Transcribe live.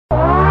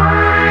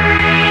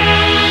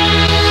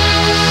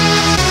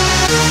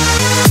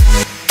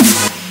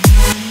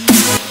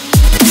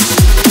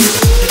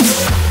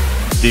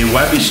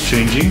web is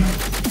changing.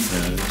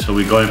 So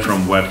we're going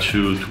from Web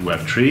 2 to Web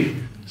 3.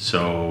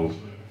 So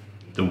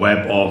the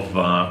web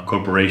of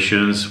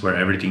corporations where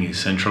everything is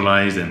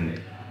centralized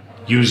and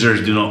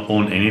users do not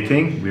own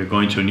anything. We're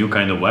going to a new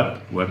kind of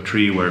web, Web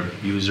 3, where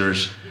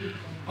users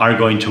are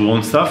going to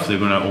own stuff. They're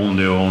going to own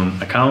their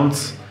own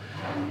accounts.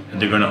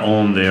 They're going to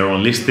own their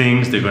own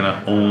listings. They're going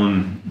to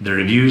own their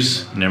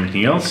reviews and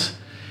everything else.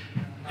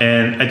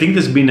 And I think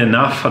there's been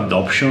enough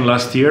adoption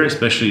last year,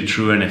 especially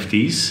through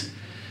NFTs,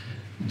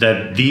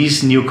 that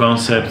these new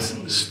concepts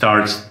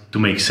start to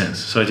make sense.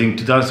 So I think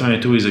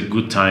 2022 is a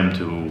good time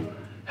to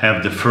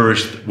have the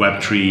first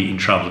Web3 in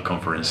travel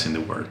conference in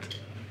the world.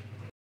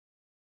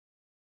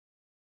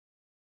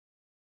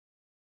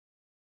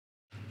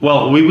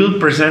 Well, we will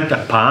present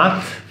a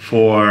path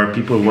for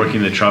people working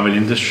in the travel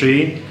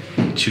industry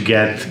to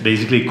get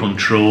basically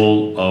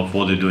control of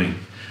what they're doing.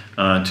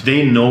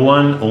 Today, no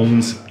one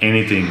owns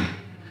anything.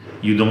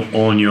 You don't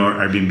own your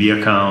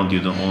Airbnb account, you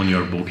don't own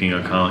your booking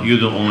account, you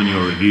don't own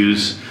your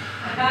reviews.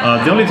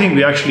 The only thing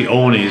we actually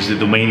own is the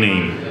domain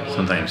name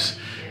sometimes.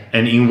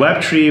 And in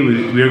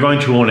Web3, we are going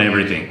to own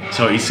everything.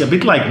 So it's a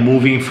bit like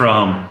moving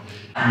from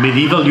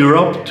medieval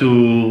Europe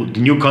to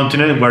the new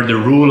continent where the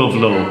rule of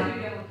law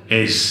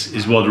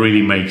is what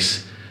really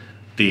makes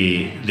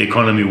the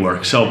economy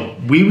work. So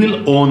we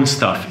will own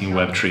stuff in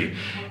Web3.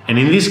 And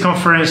in this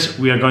conference,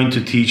 we are going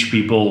to teach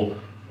people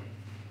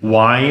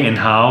why and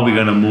how we're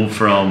going to move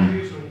from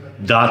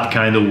that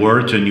kind of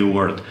world to a new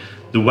world.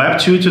 The Web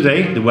 2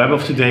 today, the web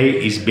of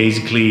today, is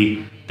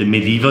basically the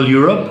medieval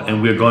Europe,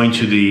 and we're going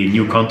to the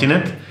new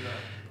continent,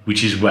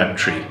 which is Web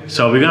 3.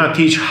 So we're going to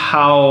teach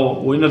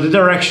how, the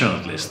direction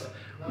at least,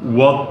 in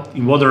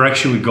what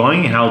direction we're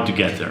going and how to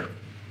get there.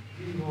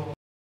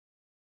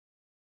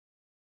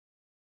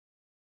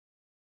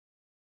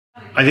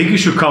 I think you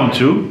should come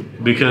too,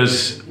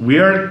 because we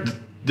are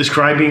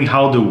describing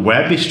how the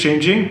web is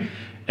changing.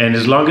 And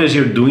as long as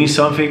you're doing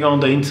something on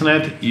the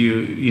internet,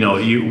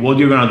 what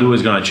you're gonna do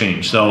is gonna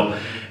change. So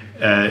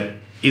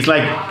it's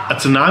like a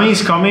tsunami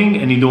is coming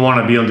and you don't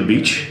wanna be on the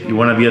beach. You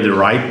wanna be at the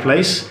right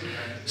place.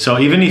 So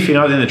even if you're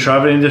not in the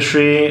travel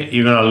industry,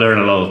 you're gonna learn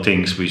a lot of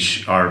things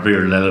which are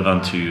very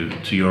relevant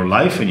to your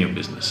life and your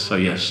business. So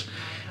yes,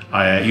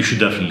 you should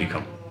definitely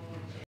come.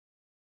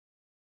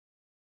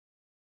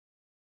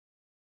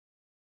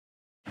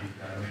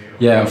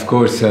 Yeah, of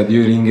course.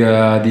 During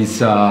this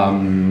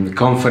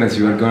conference,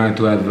 we are going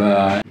to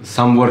have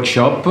some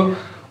workshop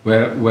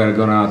where we're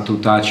going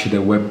to touch the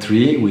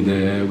Web3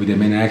 with the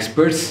main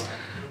experts.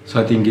 So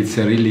I think it's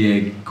really a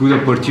good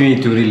opportunity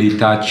to really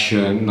touch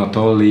not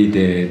only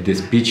the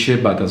speech,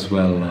 but as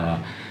well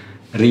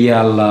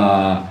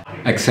real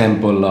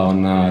example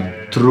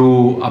on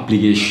true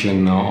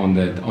application on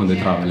the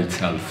travel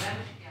itself.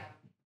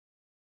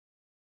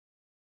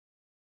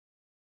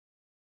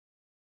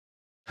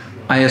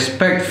 I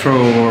expect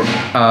for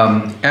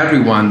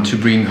everyone to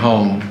bring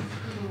home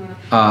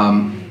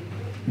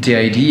the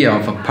idea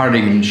of a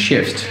paradigm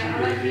shift.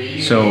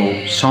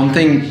 So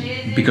something,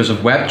 because of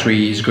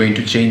Web3, is going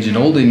to change in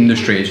all the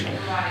industries,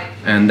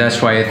 and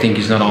that's why I think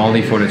it's not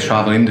only for the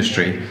travel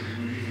industry,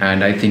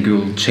 and I think it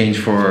will change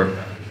for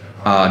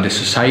the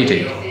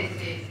society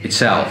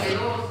itself.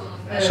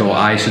 So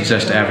I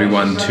suggest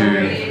everyone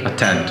to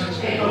attend.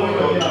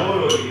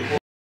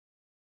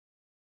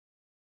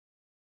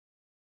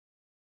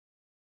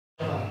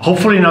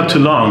 Hopefully not too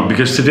long,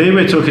 because today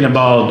we're talking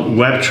about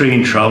Web3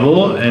 in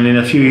travel, and in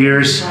a few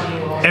years,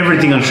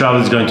 everything on travel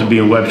is going to be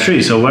in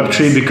Web3. So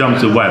Web3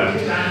 becomes the web.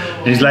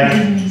 And it's like,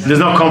 there's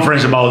no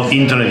conference about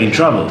internet in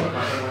travel.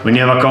 When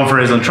you have a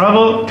conference on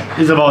travel,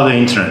 it's about the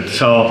internet.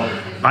 So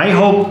I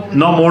hope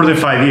not more than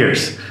 5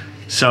 years.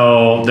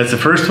 So that's the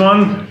first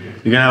one.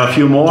 We're gonna have a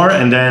few more,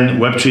 and then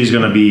Web3 is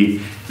gonna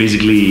be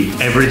basically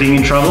everything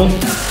in travel.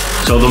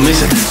 So don't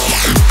miss it.